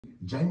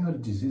January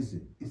disease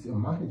is a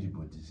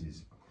manageable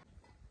disease.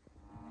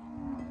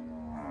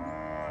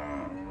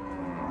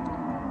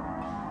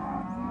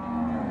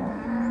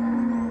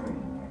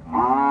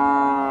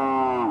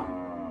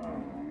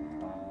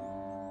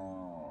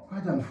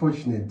 Quite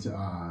unfortunate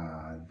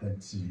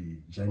that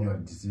January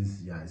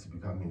disease is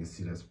becoming a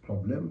serious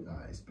problem,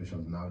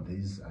 especially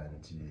nowadays,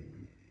 and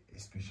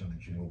especially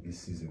during this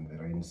season, the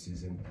rainy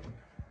season.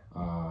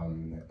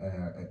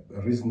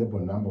 A reasonable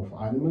number of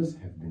animals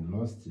have been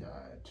lost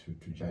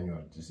to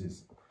January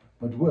disease.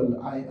 But well,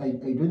 I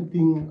don't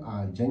think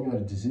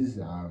January disease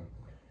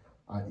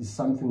is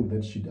something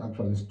that should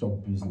actually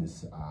stop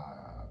business,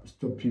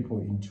 stop people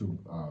into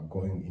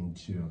going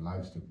into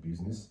livestock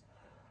business.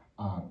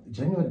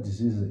 January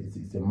disease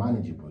is a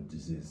manageable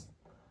disease.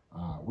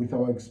 With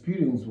our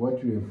experience,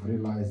 what we have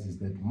realized is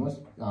that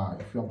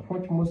if you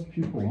approach most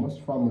people, most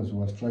farmers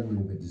who are struggling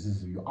with the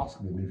disease, you ask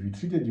them, if you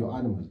treated your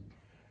animals,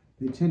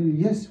 they tell you,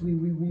 yes, we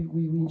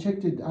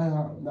injected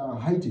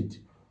hydrate,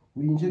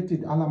 we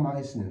injected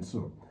alarmycin, and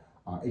so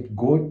it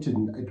got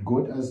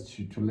us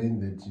to learn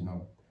that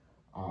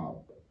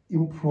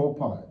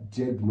improper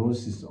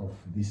diagnosis of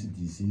this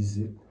disease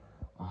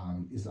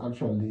is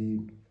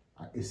actually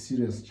a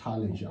serious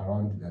challenge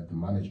around the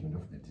management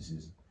of the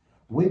disease.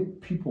 Where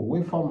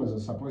farmers are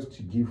supposed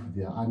to give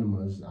their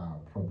animals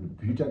probably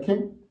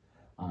butachem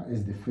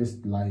as the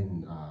first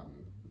line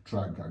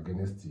drug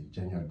against the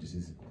January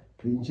disease,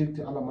 they inject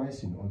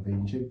alarmycin or they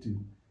inject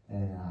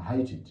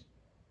hydrate.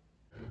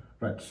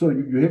 Right, so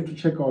you have to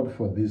check out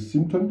for these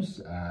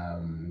symptoms.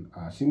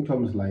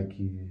 Symptoms like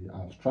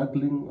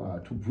struggling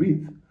to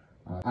breathe,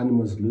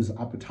 animals lose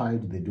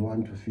appetite, they don't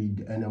want to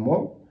feed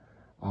anymore.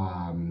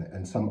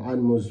 And some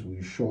animals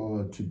will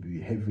show to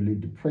be heavily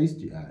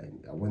depressed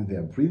when they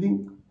are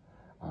breathing.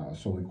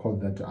 So we call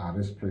that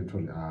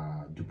respiratory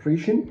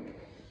depression.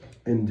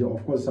 And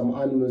of course, some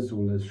animals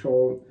will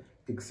show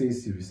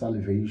excessive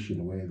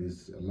salivation, where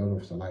there's a lot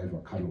of saliva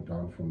coming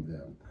down from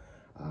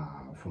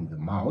the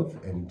mouth,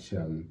 and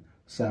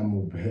some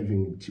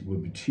will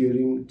be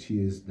tearing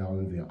tears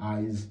down their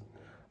eyes.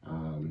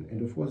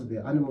 And of course, the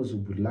animals will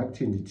be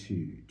reluctant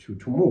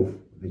to move.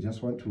 They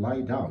just want to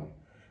lie down.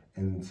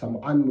 And some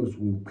animals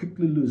will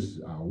quickly lose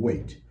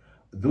weight.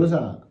 Those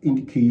are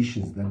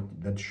indications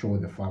that show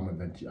the farmer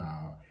that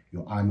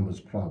your animals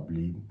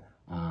probably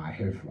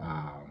have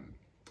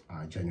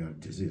January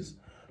disease.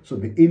 So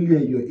the earlier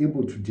you're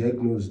able to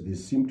diagnose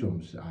these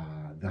symptoms,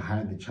 the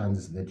higher the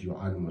chances that your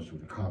animals will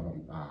recover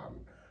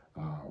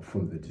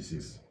from the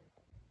disease.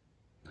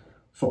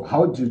 So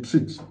how do you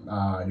treat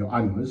your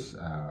animals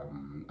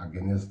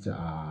against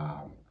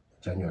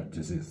January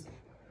disease?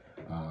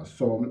 As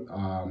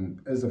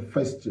a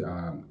first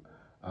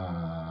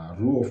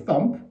rule of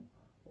thumb,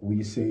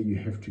 we say you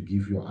have to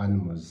give your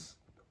animals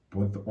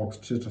both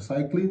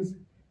oxytetracyclines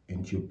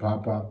and your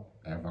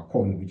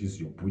bupivacaine, which is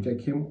your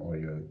butachem or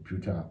your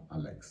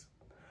butalex.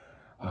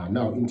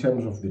 Now, in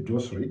terms of the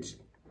dose rate,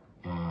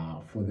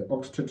 for the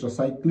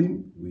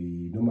oxytetracycline,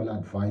 we normally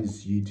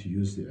advise you to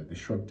use the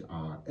short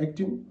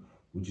acting,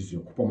 which is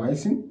your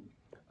copamycin.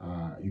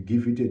 You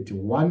give it at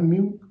 1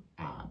 ml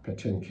per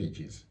 10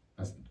 kgs.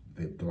 That's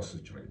the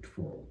dosage rate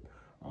for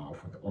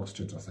the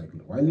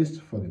oxytetracycline.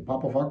 Whilst for the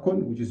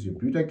bupivacaine, which is your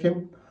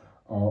butachem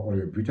or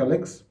your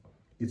butalex,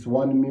 it's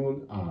 1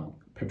 ml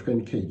per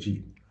 20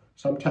 kg.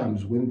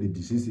 Sometimes when the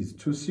disease is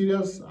too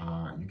serious,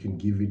 you can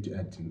give it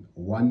at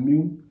 1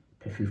 ml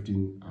per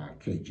 15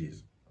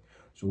 kgs.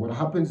 So what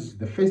happens is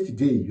the first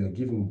day you are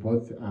giving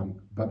both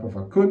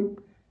bupivacaine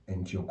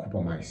and your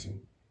copamycin.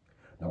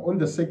 Now on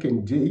the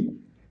second day,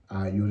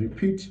 you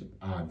repeat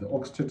the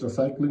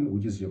oxytetracycline,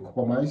 which is your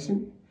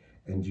copamycin,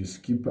 and you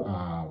skip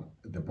the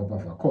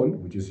bupivacaine,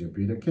 which is your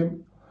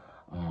butachem.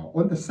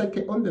 On the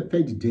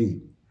third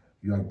day,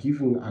 you are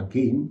giving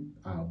again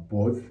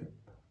both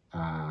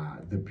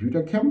the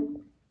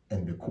butachem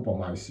and the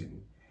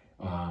copamycin.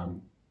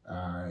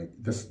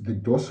 The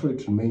dose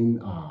rate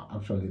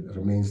actually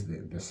remains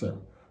the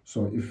same.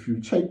 So if you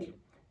check,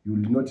 you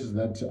will notice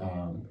that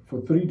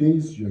for 3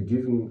 days you are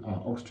giving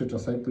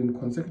oxytetracycline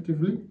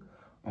consecutively,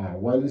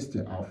 whilst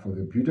for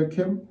the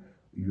butachem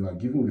you are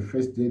giving the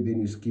first day, then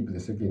you skip the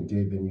second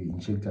day, then you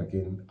inject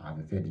again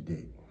the third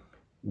day.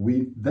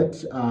 With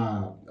that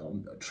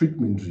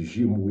treatment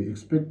regime, we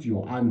expect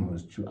your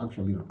animals to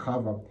actually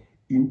recover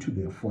into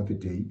the fourth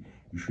day.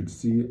 You should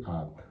see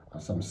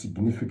some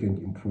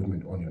significant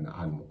improvement on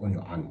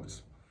your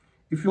animals.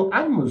 If your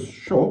animals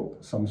show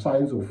some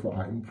signs of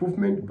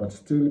improvement, but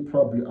still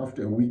probably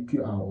after a week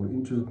or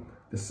into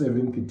the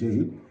 7th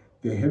day,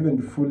 they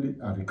haven't fully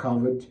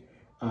recovered,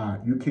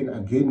 you can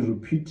again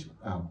repeat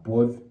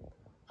both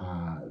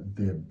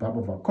the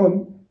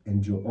bupivacaine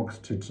and your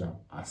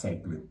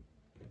oxytetracycline.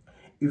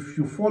 If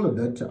you follow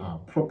that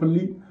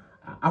properly,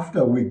 after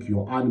a week,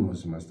 your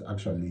animals must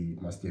have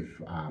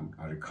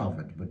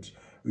recovered. But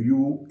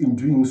in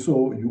doing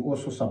so, you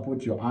also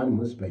support your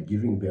animals by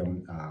giving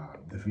them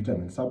the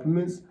vitamin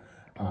supplements.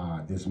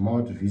 There's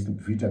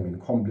multivitamin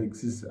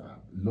complexes, a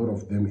lot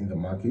of them in the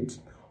market.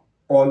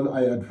 All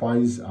I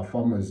advise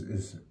farmers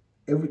is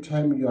every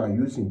time you are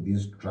using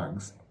these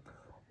drugs,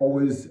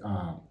 always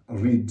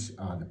read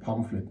the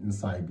pamphlet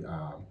inside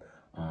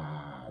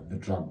the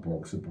drug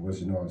box,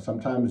 because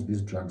sometimes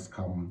these drugs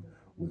come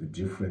with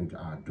different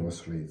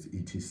dose rates,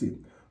 etc.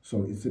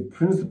 So it's a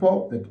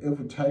principle that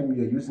every time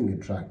you're using a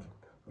drug,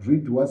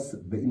 read what's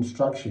the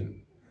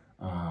instruction,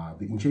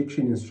 the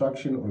injection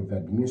instruction or the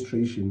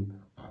administration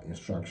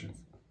instructions.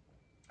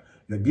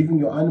 You're giving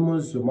your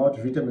animals your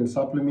multivitamin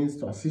supplements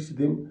to assist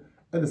them.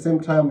 At the same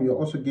time, you're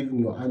also giving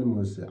your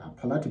animals a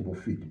palatable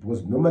feed,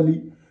 because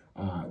normally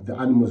the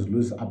animals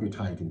lose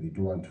appetite and they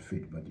don't want to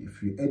feed. But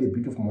if you add a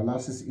bit of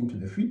molasses into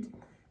the feed,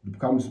 it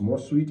becomes more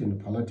sweet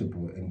and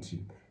palatable, and it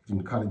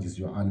encourages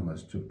your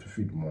animals to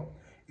feed more.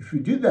 If you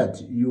do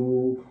that,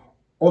 you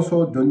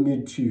also don't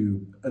need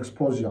to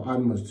expose your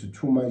animals to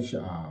too much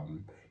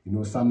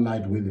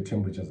sunlight where the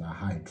temperatures are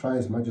high. Try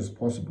as much as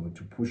possible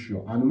to push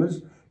your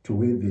animals to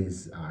where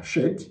there's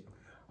shade.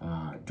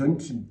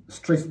 Don't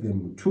stress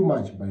them too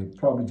much by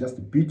probably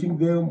just beating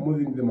them,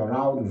 moving them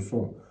around or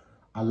so.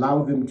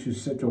 Allow them to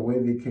settle where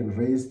they can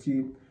rest.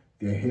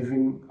 They're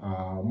having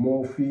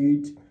more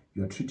feed.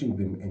 You're treating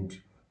them, and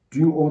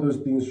doing all those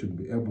things should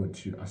be able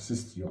to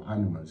assist your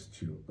animals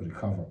to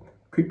recover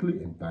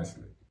quickly and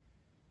nicely.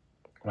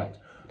 Right.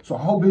 So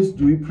how best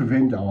do we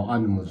prevent our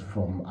animals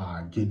from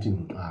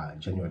getting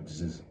January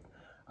disease?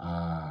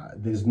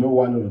 There's no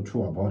one or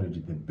two about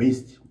it. The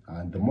best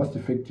and the most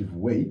effective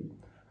way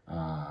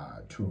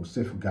to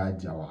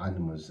safeguard our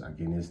animals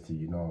against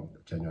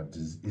January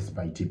disease is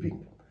by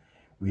dipping.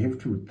 We have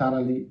to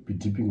thoroughly be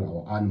dipping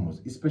our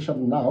animals,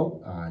 especially now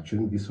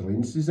during this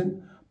rain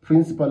season.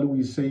 Principally,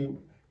 we say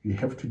you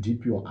have to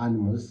dip your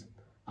animals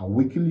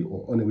weekly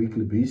or on a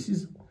weekly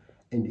basis.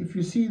 And if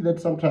you see that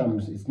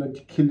sometimes it's not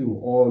killing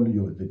all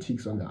the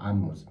ticks on the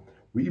animals,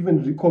 we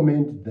even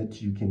recommend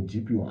that you can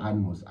dip your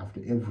animals after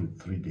every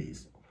 3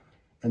 days.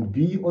 And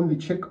be on the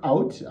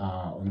checkout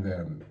on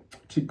the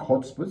tick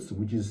hotspots,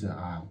 which is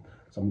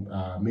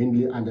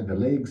mainly under the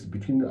legs,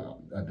 between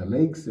the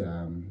legs,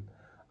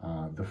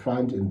 the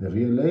front and the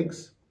rear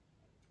legs,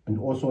 and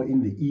also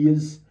in the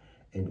ears,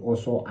 and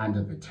also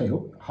under the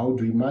tail. How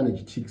do we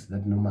manage ticks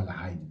that normally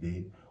hide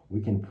there? We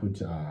can put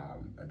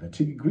the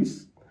tick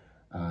grease,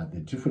 the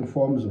different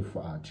forms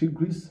of tick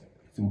grease.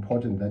 It's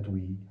important that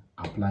we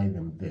apply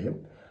them there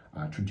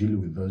to deal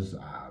with those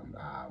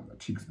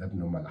ticks that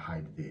normally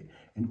hide there.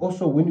 And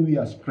also when we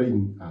are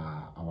spraying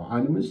our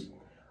animals,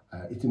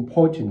 it's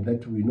important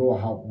that we know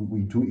how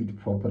we do it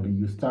properly.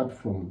 You start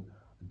from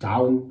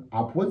down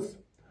upwards,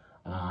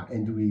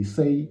 and we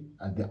say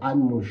the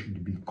animal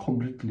should be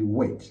completely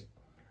wet.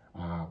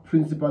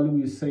 Principally,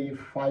 we say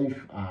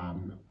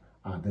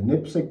the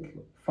knapsack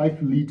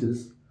 5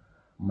 liters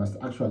must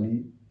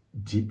actually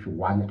dip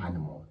one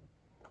animal.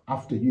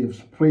 After you have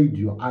sprayed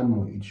your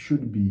animal, it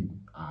should be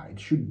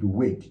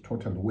wet,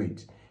 total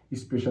wet,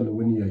 especially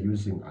when you are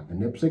using the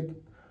knapsack.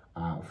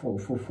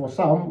 For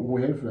some who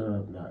have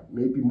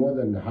maybe more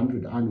than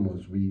 100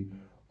 animals, we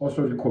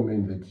also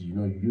recommend that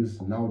you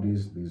use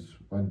nowadays this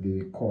what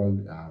they call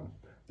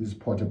these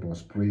portable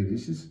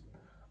sprayers.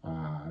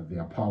 They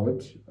are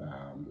powered,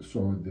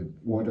 so the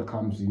water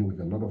comes in with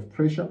a lot of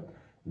pressure,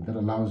 and that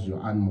allows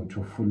your animal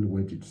to fully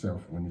wet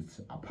itself when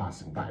it's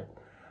passing by.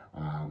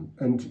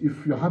 And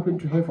if you happen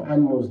to have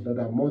animals that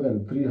are more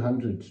than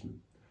 300,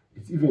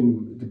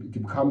 it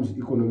becomes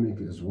economic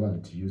as well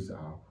to use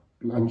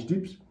plunge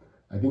dips.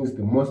 I think it's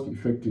the most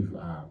effective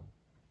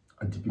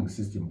dipping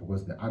system,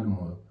 because the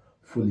animal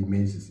fully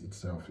immerses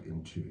itself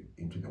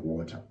into the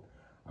water.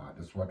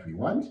 That's what we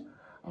want.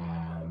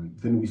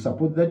 Then we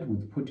support that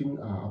with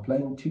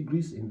applying tick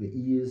grease in the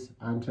ears,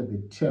 under the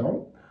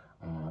tail,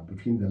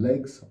 between the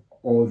legs,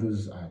 all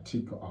those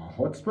tick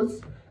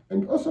hotspots.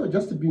 And also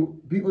just to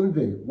be on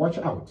the watch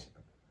out.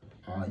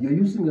 You're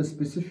using a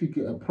specific,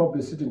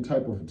 probably certain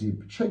type of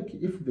dip. Check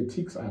if the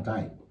ticks are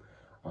dying.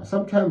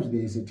 Sometimes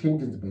there is a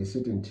tendency by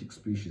certain tick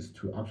species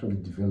to actually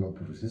develop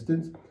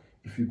resistance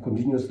if you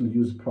continuously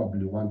use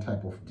probably one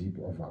type of dip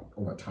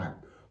over time.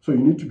 So you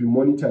need to be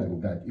monitoring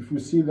that. If you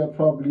see that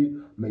probably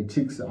my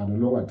ticks are no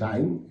longer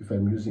dying, if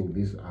I'm using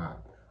this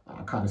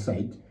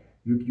acaricide,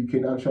 you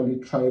can actually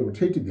try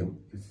rotating them.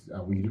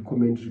 We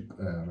recommend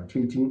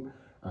rotating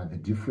the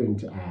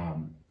different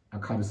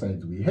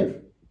acaricides we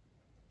have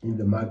in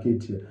the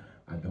market.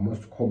 The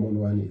most common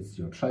one is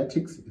your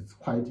Tritix. It's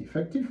quite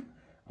effective.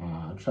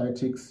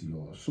 Tritix,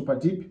 your Super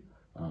Dip,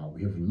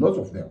 we have lots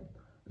of them.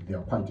 They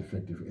are quite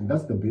effective, and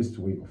that's the best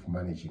way of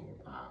managing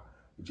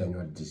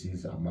January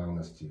disease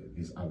amongst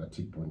these other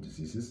tick-borne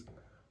diseases.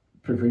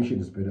 Prevention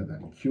is better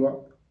than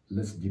cure.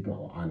 Let's dip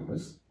our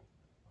animals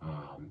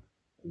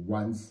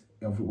once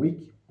every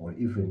week, or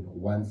even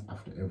once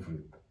after every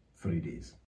 3 days.